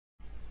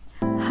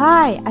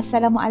Hai,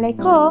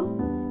 Assalamualaikum.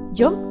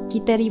 Jom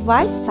kita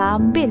revise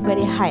sambil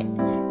berehat.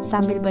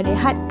 Sambil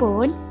berehat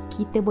pun,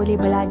 kita boleh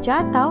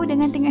belajar tahu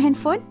dengan tengok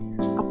handphone.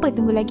 Apa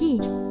tunggu lagi?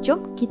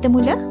 Jom kita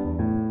mula.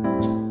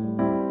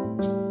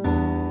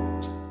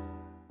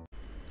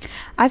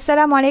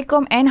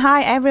 Assalamualaikum and hi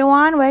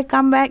everyone.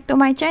 Welcome back to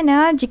my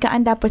channel. Jika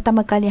anda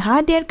pertama kali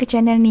hadir ke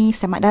channel ni,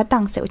 selamat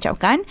datang saya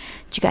ucapkan.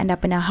 Jika anda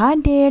pernah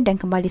hadir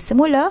dan kembali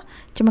semula,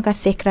 terima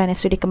kasih kerana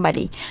sudi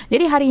kembali.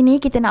 Jadi hari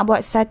ini kita nak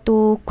buat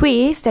satu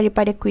quiz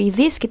daripada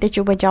Quizziz. Kita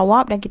cuba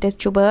jawab dan kita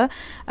cuba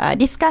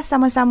discuss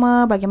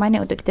sama-sama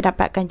bagaimana untuk kita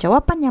dapatkan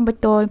jawapan yang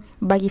betul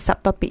bagi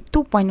subtopik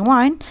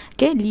 2.1,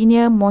 okay,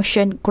 linear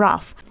motion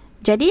graph.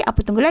 Jadi apa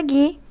tunggu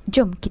lagi?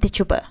 Jom kita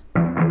cuba.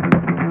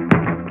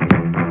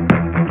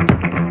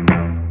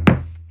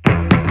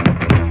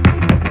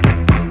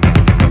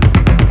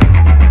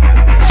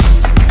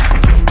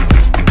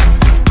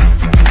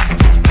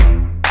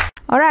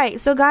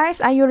 Alright, so guys,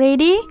 are you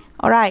ready?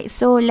 Alright,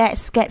 so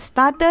let's get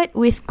started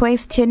with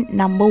question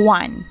number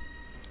 1.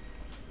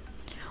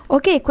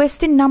 Okay,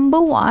 question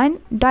number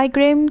 1,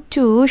 diagram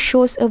 2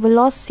 shows a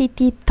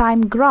velocity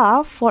time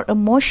graph for a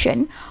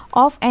motion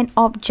of an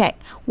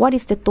object. What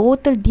is the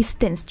total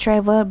distance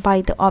traveled by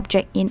the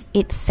object in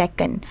 8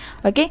 seconds?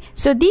 Okay,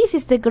 so this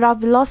is the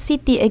graph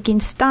velocity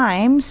against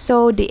time.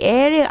 So the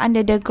area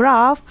under the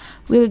graph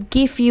will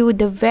give you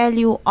the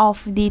value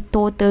of the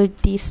total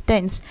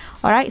distance.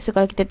 Alright, so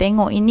kalau kita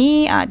tengok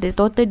ini, the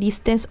total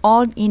distance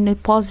all in a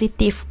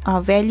positive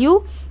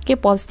value, okay,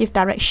 positive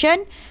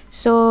direction.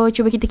 So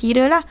cuba kita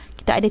kira lah.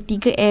 Kita ada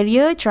 3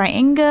 area,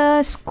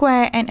 triangle,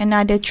 square and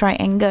another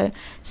triangle.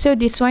 So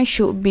this one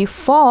should be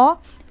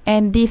 4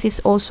 and this is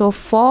also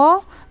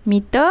 4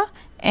 meter,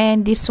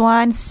 and this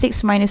one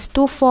 6 minus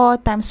 2,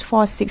 4 times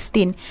 4,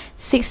 16.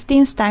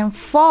 16 times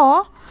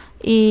 4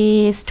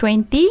 is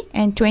 20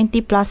 and 20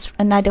 plus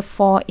another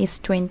 4 is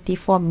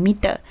 24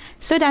 meter.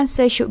 So the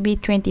answer should be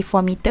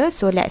 24 meter.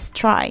 So let's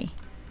try.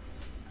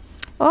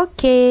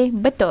 Okay,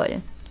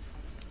 betul.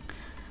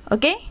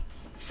 Okay,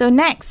 so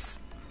next.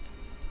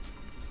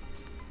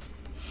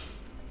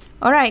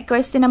 Alright,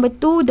 question number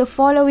 2. The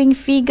following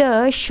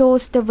figure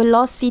shows the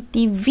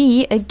velocity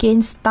v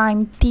against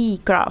time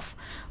t graph.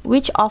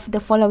 Which of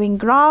the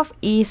following graph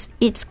is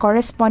its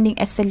corresponding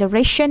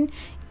acceleration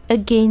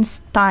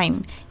against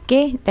time?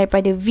 Okay,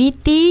 daripada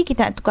vt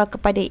kita nak tukar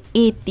kepada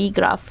at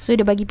graph. So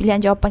dia bagi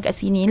pilihan jawapan kat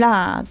sini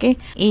lah. Okay,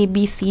 a,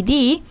 b, c,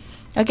 d.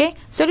 Okay,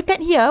 so look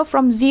at here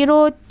from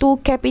 0 to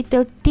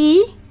capital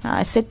T,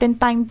 certain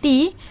time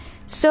t.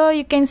 So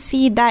you can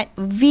see that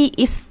v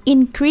is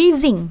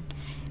increasing.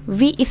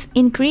 V is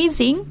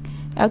increasing,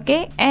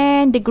 okay,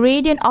 and the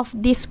gradient of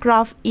this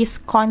graph is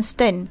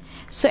constant.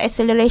 So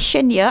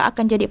acceleration dia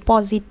akan jadi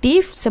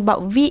positif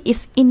sebab V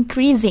is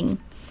increasing,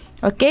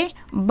 okay,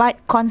 but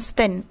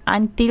constant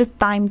until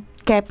time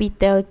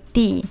capital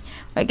T.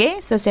 Okay,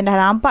 so saya dah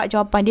nampak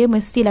jawapan dia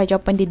mestilah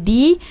jawapan dia D.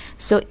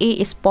 So A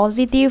is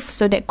positive,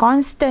 so that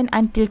constant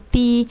until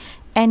T,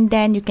 and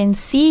then you can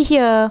see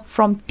here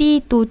from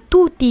T to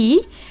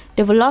 2T,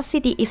 the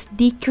velocity is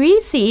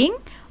decreasing.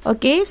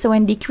 Okay, so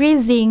when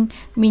decreasing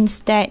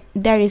means that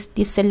there is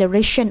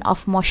deceleration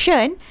of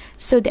motion,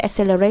 so the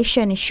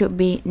acceleration should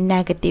be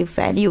negative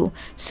value.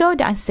 So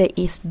the answer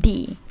is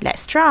D.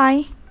 Let's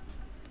try.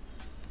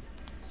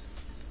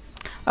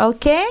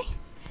 Okay,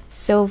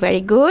 so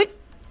very good.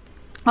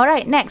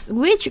 Alright, next,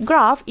 which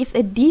graph is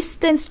a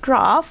distance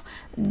graph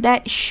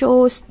that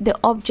shows the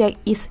object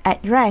is at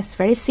rest?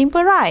 Very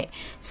simple, right?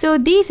 So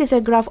this is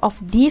a graph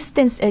of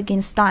distance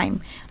against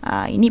time.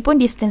 Ini pun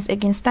distance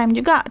against time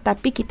juga,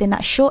 tapi kita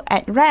nak show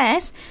at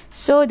rest.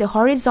 So the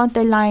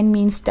horizontal line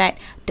means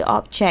that the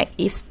object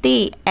is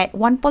stay at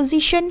one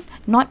position,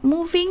 not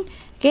moving,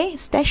 okay,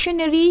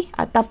 stationary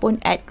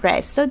ataupun at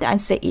rest. So the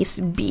answer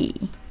is B.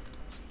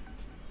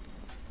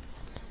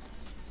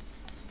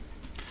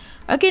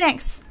 Okay,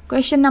 next,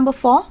 question number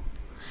 4.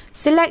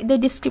 Select the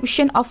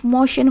description of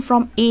motion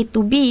from A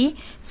to B.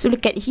 So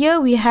look at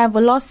here, we have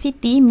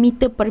velocity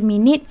meter per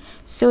minute.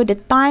 So the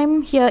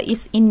time here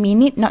is in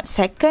minute, not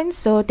seconds.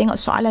 So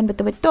tengok soalan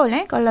betul-betul.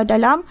 Kalau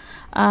dalam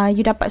you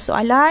dapat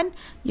soalan,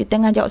 you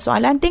tengah jawab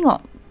soalan,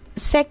 tengok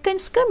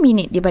seconds ke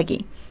minute dia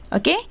bagi.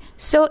 Okay,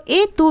 so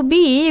A to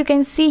B, you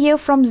can see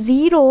here from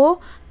 0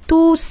 to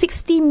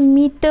 60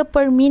 meter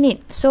per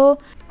minute.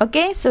 So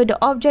okay, so the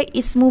object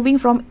is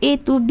moving from A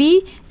to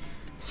B.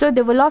 So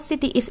the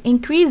velocity is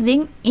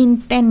increasing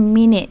in 10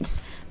 minutes.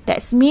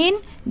 That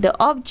means the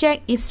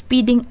object is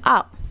speeding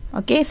up.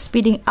 Okay,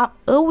 speeding up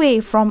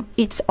away from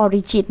its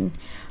origin.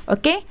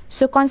 Okay,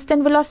 so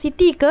constant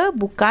velocity ke?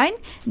 Bukan.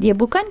 Dia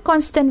bukan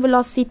constant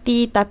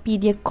velocity, tapi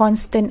dia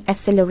constant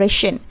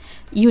acceleration.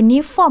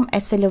 Uniform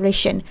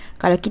acceleration.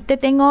 Kalau kita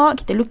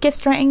tengok, kita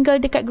lukis triangle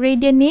dekat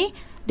gradient ni,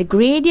 the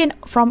gradient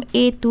from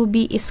A to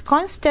B is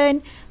constant,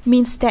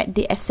 means that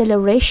the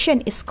acceleration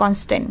is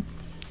constant.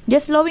 Dia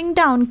slowing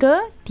down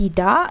ke?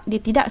 Tidak, dia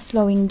tidak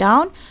slowing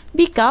down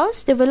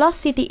because the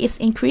velocity is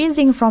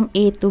increasing from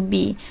A to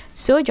B.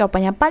 So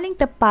jawapan yang paling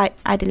tepat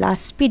adalah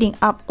speeding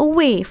up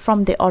away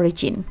from the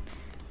origin.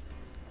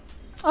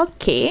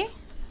 Okay,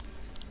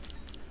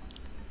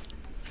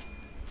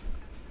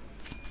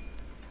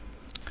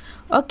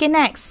 Okay,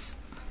 next.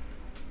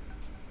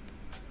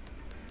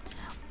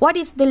 What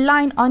is the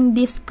line on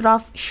this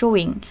graph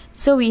showing?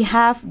 So we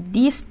have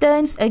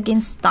distance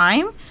against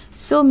time.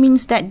 So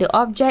means that the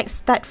object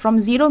start from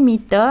 0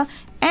 meter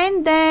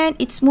and then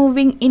it's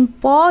moving in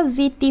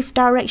positive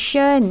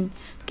direction.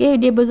 Okay,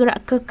 dia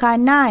bergerak ke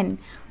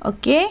kanan.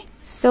 Okay,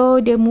 so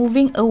they're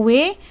moving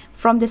away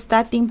from the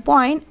starting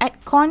point at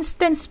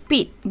constant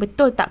speed.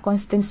 Betul tak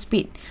constant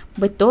speed?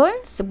 Betul,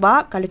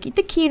 sebab kalau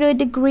kita kira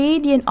the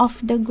gradient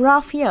of the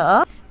graph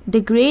here, the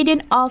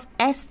gradient of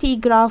ST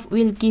graph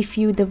will give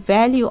you the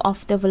value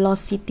of the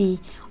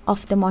velocity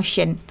of the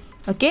motion.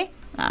 Okay,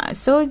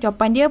 so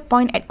jawapan dia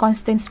point at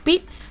constant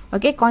speed.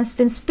 Okay,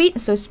 constant speed.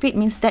 So speed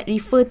means that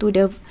refer to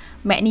the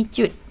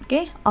magnitude,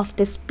 okay, of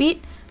the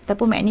speed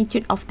ataupun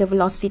magnitude of the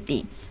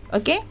velocity.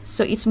 Okay,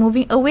 so it's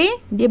moving away.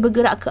 Dia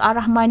bergerak ke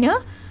arah mana?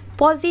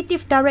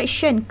 Positive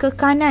direction, ke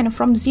kanan,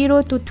 from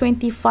 0 to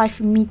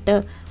 25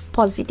 meter.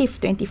 Positive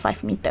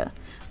 25 meter.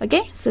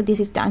 Okay, so this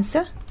is the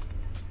answer.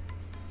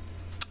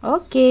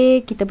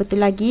 Okay, kita betul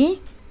lagi.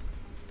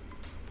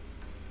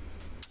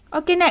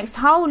 Okay,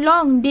 next. How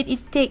long did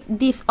it take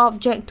this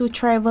object to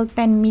travel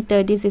 10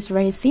 meter? This is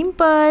very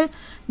simple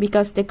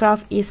because the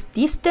graph is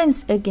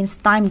distance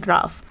against time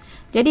graph.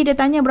 Jadi dia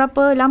tanya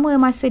berapa lama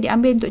masa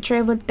diambil untuk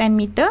travel 10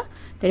 meter.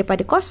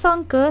 Daripada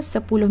 0 ke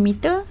 10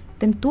 meter,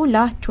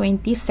 tentulah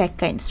 20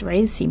 seconds.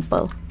 Very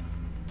simple.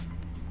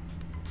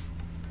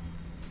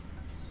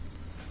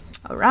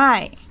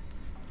 Alright.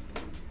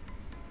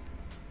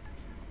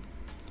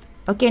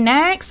 Okay,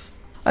 next.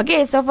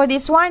 Okay, so for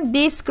this one,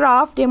 this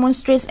graph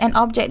demonstrates an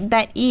object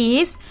that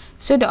is,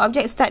 so the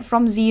object start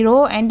from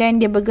 0 and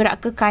then dia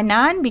bergerak ke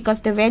kanan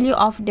because the value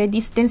of the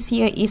distance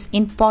here is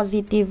in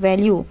positive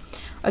value.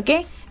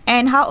 Okay,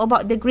 and how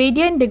about the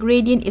gradient? The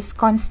gradient is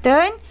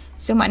constant.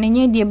 So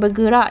maknanya dia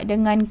bergerak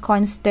dengan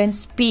constant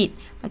speed.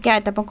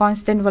 Okay, ataupun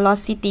constant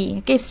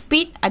velocity. Okay,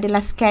 speed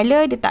adalah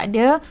scalar, dia tak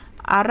ada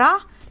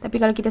arah. Tapi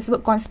kalau kita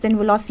sebut constant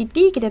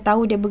velocity, kita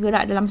tahu dia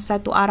bergerak dalam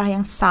satu arah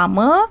yang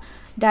sama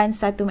dan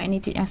satu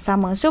magnitude yang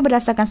sama. So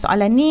berdasarkan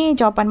soalan ni,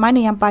 jawapan mana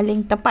yang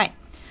paling tepat?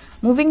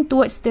 Moving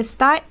towards the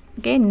start,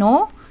 okay,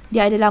 no.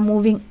 Dia adalah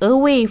moving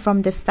away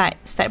from the start.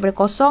 Start dari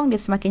 0,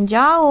 dia semakin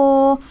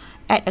jauh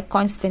at a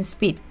constant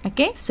speed.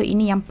 Okay, so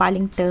ini yang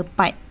paling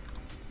tepat.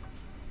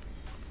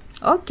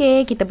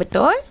 Okay, kita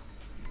betul.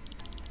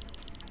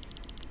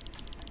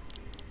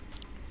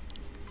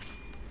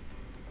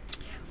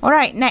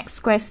 Alright,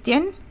 next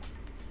question.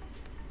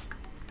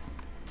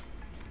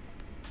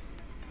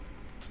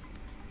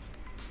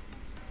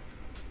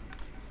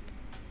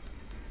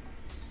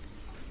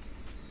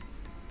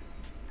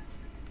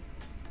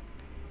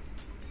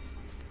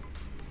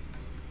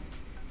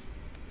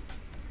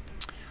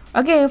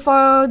 Okay,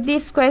 for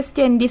this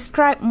question,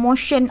 describe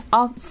motion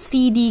of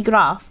CD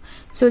graph.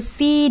 So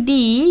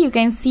CD, you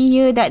can see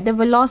here that the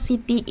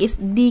velocity is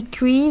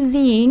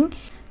decreasing.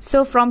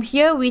 So from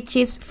here, which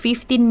is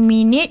 15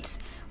 minutes,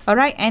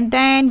 alright, and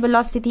then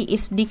velocity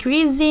is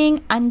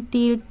decreasing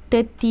until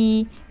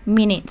 30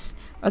 minutes.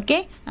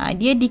 Okay,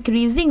 dia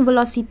decreasing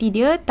velocity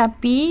dia,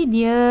 tapi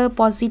dia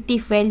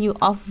positive value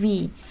of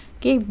V.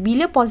 Okay,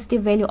 bila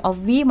positive value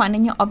of V,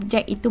 maknanya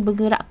objek itu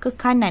bergerak ke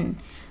kanan.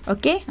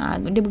 Okay,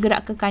 dia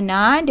bergerak ke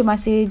kanan, dia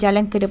masih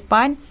jalan ke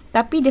depan,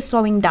 tapi dia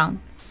slowing down.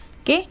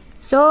 Okay,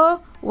 so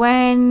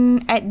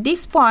when at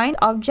this point,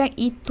 objek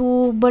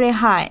itu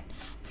berehat,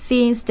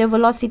 since the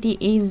velocity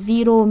is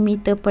 0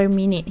 meter per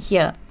minute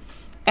here.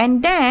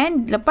 And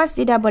then, lepas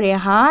dia dah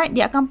berehat,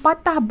 dia akan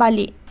patah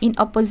balik in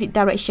opposite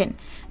direction.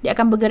 Dia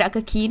akan bergerak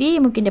ke kiri,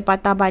 mungkin dia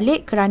patah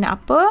balik. Kerana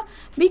apa?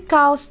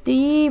 Because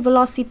the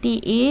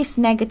velocity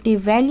is negative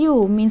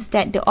value, means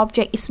that the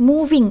object is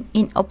moving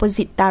in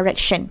opposite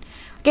direction.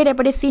 Okay,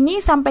 daripada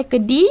sini sampai ke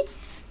D,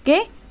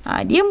 okay,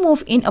 dia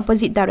move in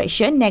opposite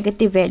direction,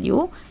 negative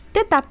value,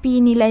 tetapi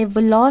nilai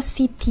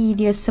velocity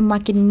dia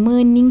semakin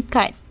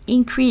meningkat,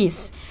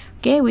 increase,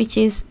 okay, which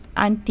is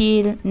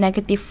until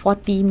negative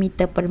 40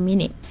 meter per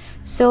minute.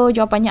 So,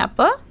 jawapannya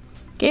apa?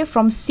 Okay,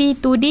 from C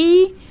to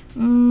D,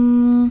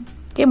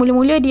 okay,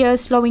 mula-mula dia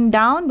slowing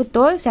down,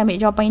 betul. Saya ambil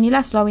jawapan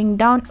inilah, slowing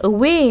down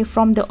away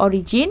from the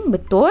origin,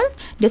 betul.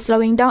 Dia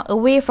slowing down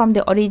away from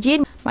the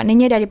origin,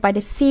 maknanya daripada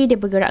C dia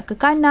bergerak ke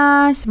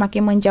kanan,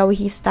 semakin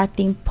menjauhi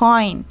starting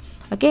point.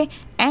 Okay,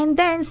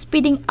 and then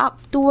speeding up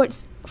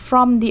towards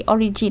from the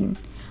origin.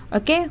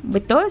 Okay,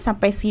 betul,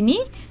 sampai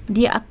sini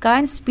dia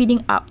akan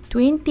speeding up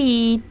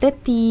 20,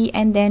 30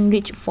 and then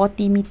reach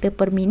 40 meter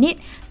per minute,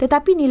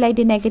 tetapi nilai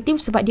dia negatif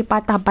sebab dia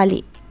patah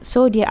balik.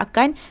 So dia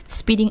akan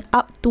speeding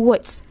up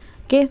towards,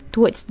 okay,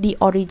 towards the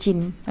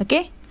origin.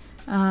 Okay,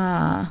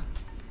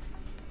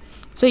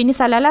 so ini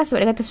salah lah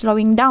sebab dia kata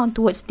slowing down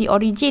towards the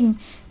origin.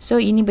 So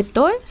ini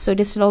betul. So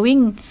dia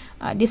slowing,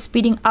 dia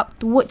speeding up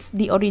towards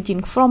the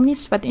origin. From ni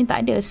sepatutnya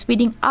tak ada,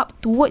 speeding up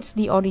towards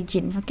the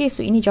origin. Okay, so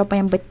ini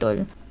jawapan yang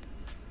betul.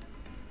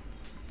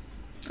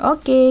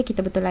 Okay,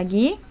 kita betul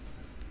lagi.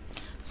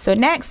 So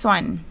next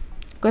one.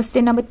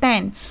 Question number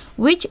 10.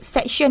 Which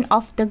section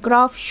of the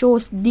graph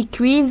shows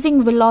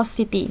decreasing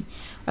velocity?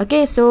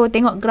 Okay, so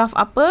tengok graf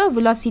apa?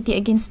 Velocity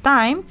against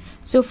time.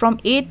 So from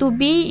A to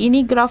B,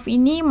 ini graf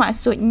ini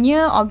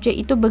maksudnya objek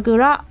itu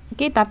bergerak,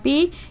 okay,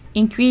 tapi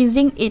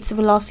increasing its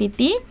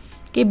velocity.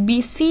 Okay,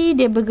 BC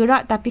dia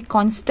bergerak tapi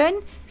constant.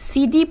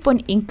 CD pun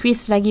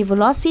increase lagi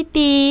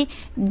velocity.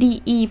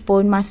 DE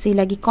pun masih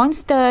lagi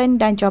constant.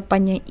 Dan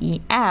jawapannya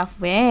EF.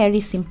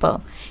 Very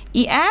simple.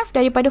 EF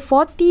daripada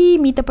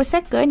 40 meter per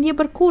second, dia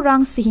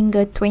berkurang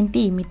sehingga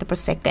 20 meter per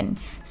second.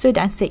 So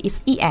the answer is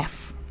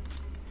EF.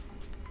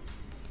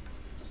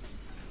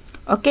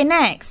 Okay,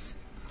 next.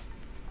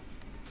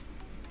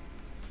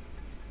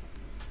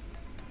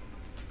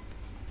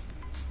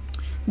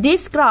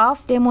 This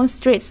graph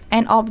demonstrates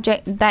an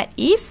object that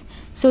is,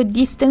 so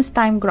distance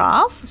time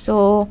graph.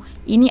 So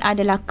ini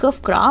adalah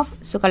curve graph.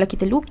 So kalau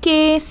kita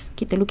lukis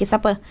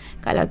apa?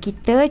 Kalau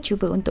kita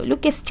cuba untuk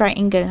lukis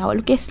triangle,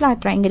 awak lukislah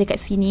triangle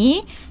dekat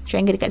sini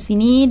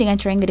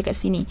dengan triangle dekat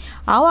sini.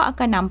 Awak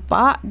akan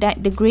nampak that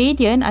the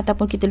gradient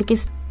ataupun kita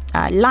lukis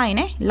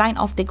line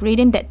of the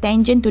gradient that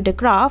tangent to the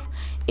graph,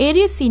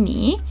 area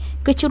sini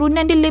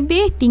kecurunan dia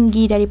lebih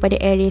tinggi daripada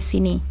area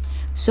sini.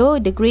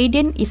 So the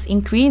gradient is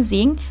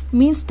increasing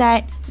means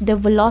that the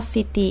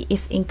velocity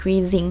is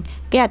increasing.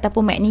 Okay,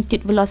 ataupun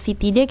magnitude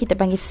velocity dia kita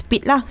panggil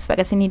speed lah,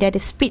 sebab kat sini dia ada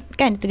speed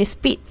kan, tulis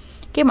speed.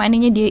 Okay,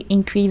 maknanya dia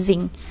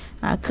increasing.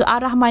 Ke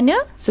arah mana?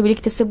 So bila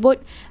kita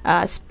sebut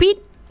speed,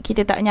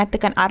 kita tak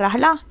nyatakan arah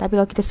lah, tapi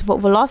kalau kita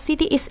sebut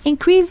velocity is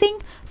increasing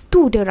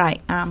to the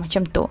right,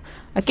 macam tu.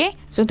 Okay,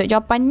 so untuk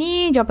jawapan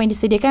ni, jawapan yang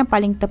disediakan yang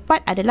paling tepat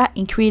adalah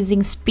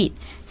increasing speed.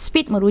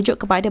 Speed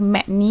merujuk kepada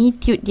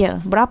magnitude dia,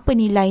 berapa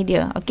nilai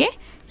dia. Okay,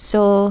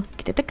 so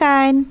kita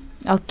tekan.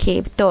 Okay,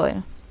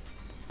 betul.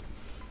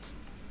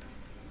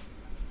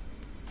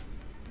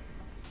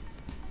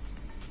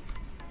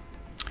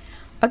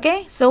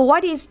 Okay, so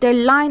what is the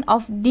line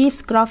of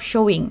this graph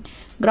showing?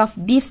 Graph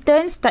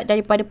distance start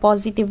daripada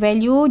positive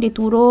value, dia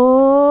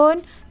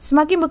turun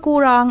semakin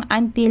berkurang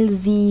until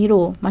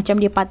 0.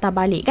 Macam dia patah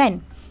balik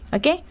kan?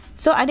 Okay,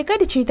 so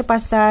adakah dia cerita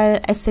pasal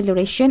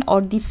acceleration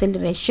or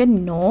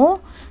deceleration? No.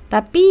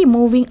 Tapi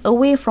moving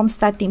away from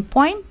starting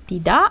point?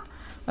 Tidak.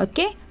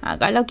 Okay,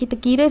 kalau kita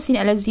kira sini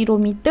adalah 0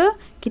 meter,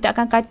 kita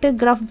akan kata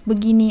graf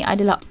begini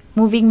adalah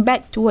moving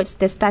back towards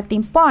the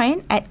starting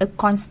point at a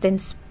constant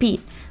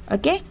speed.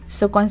 Okay,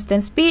 so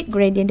constant speed,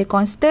 gradient dia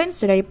constant.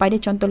 So daripada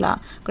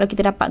contohlah, kalau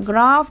kita dapat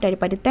graf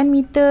daripada 10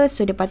 meter,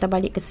 so dia patah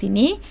balik ke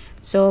sini.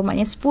 So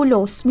maknanya 10,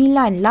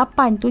 9,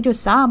 8, 7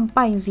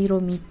 sampai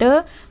 0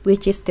 meter,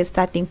 which is the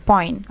starting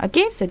point.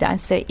 Okay, so the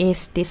answer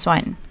is this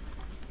one.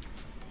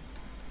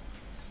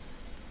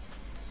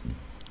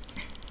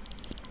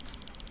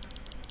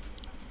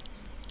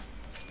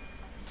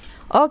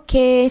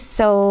 Okay,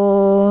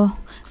 so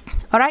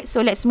alright, so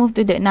let's move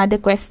to the another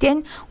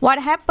question. What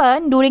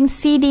happened during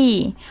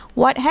CD?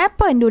 What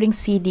happened during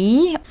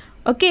CD?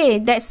 Okay,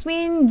 that's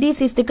mean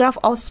this is the graph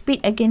of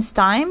speed against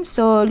time.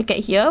 So look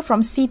at here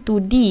from C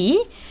to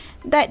D,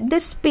 that the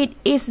speed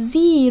is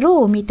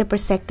 0 meter per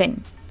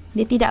second.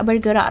 Dia tidak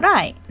bergerak,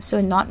 right?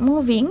 So not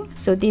moving.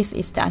 So this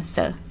is the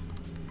answer.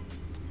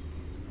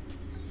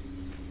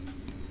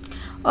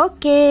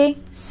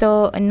 Okay,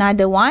 so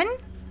another one.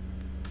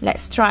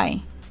 Let's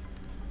try.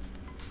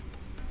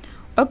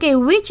 Okay,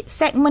 which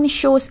segment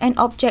shows an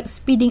object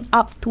speeding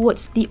up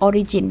towards the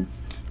origin?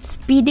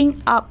 Speeding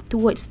up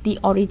towards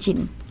the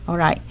origin.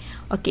 Alright.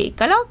 Okay,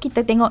 kalau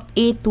kita tengok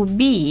A to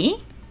B,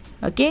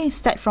 okay,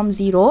 start from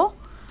 0.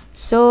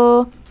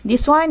 So,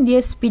 this one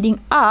dia speeding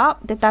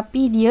up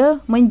tetapi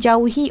dia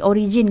menjauhi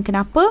origin.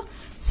 Kenapa?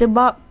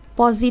 Sebab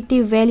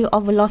positive value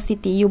of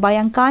velocity. You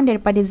bayangkan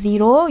daripada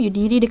 0, you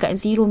diri dekat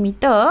 0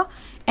 meter,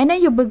 and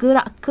then you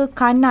bergerak ke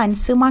kanan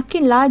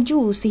semakin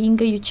laju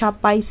sehingga you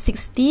capai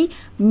 60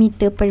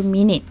 meter per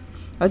minute.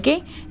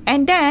 Okay,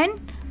 and then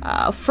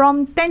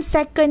from 10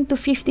 second to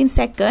 15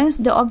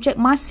 seconds, the object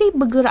masih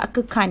bergerak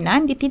ke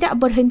kanan, dia tidak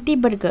berhenti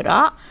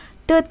bergerak,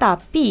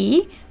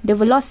 tetapi the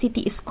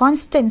velocity is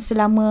constant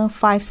selama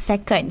 5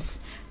 seconds.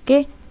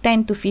 Okay,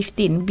 10 to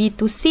 15. B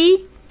to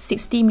C,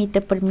 60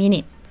 meter per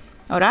minute.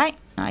 Alright,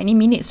 ini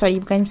minute,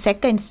 sorry, bukan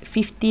seconds,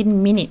 15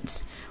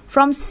 minutes.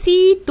 From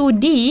C to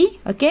D,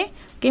 okay,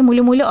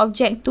 mula-mula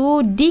objek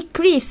tu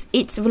decrease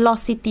its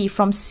velocity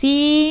from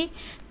C,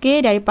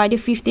 okay, daripada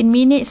 15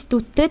 minutes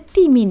to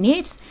 30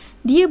 minutes,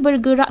 dia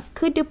bergerak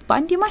ke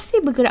depan, dia masih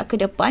bergerak ke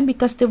depan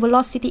because the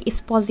velocity is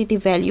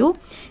positive value,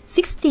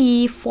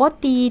 60,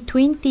 40,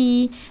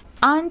 20,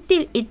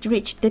 until it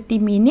reach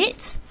 30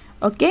 minutes,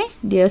 okay,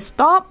 dia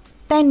stop,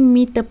 10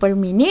 meter per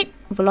minute,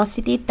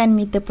 velocity 10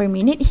 meter per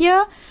minute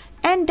here,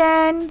 and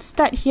then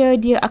start here,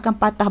 dia akan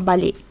patah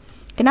balik.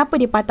 Kenapa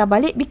dia patah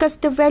balik? Because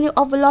the value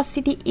of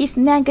velocity is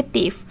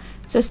negative.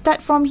 So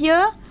start from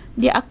here,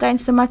 dia akan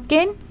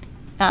semakin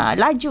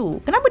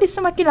laju. Kenapa dia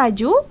semakin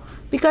laju?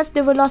 Because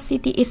the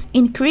velocity is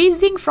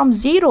increasing from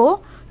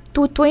 0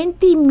 to 20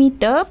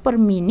 meter per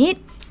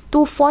minute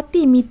to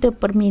 40 meter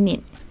per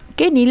minute.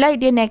 Okay, nilai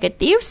dia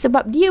negatif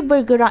sebab dia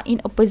bergerak in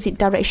opposite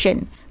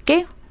direction.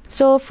 Okay,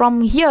 so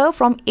from here,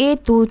 from A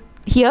to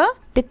here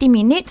 30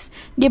 minutes,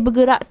 dia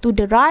bergerak to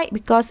the right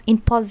because in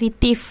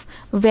positive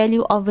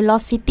value of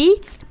velocity.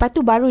 Lepas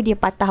tu baru dia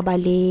patah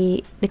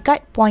balik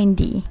dekat point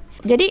D.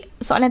 Jadi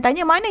soalan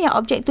tanya mana yang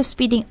objek tu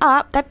speeding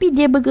up tapi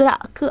dia bergerak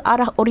ke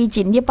arah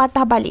origin, dia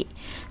patah balik.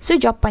 So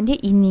jawapan dia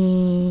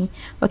ini.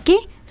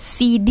 Okay,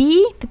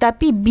 CD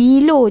tetapi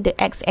below the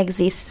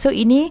x-axis. So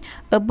ini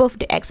above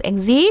the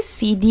x-axis,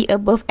 CD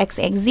above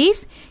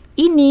x-axis.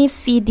 Ini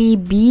CD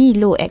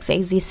below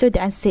x-axis. So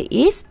the answer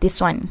is this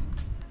one.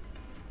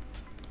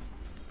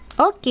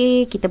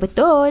 Okay, kita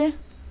betul.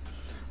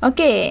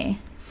 Okay,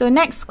 so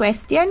next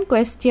question.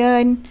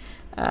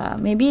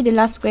 Maybe the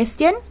last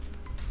question.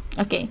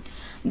 Okay,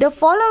 the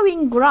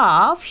following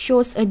graph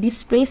shows a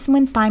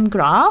displacement time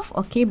graph.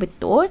 Okay,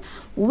 betul.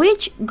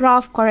 Which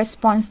graph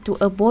corresponds to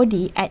a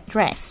body at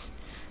rest?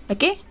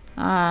 Okay,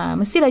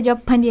 mestilah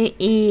jawapan dia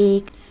A.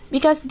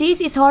 Because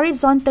this is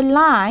horizontal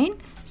line.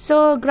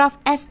 So,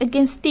 graph S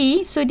against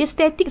T. So, dia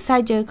static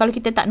saja. Kalau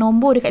kita tak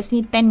nombor dekat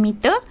sini 10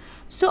 meter.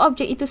 So,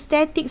 objek itu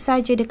static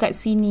saja dekat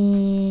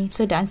sini.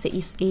 So, the answer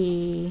is A.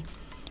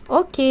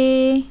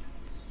 Okay.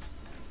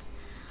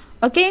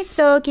 Okay,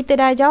 so kita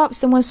dah jawab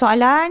semua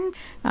soalan.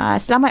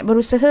 Selamat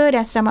berusaha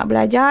dan selamat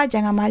belajar.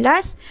 Jangan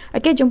malas.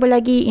 Okay, jumpa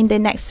lagi in the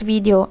next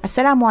video.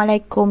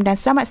 Assalamualaikum dan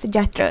selamat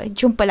sejahtera.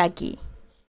 Jumpa lagi.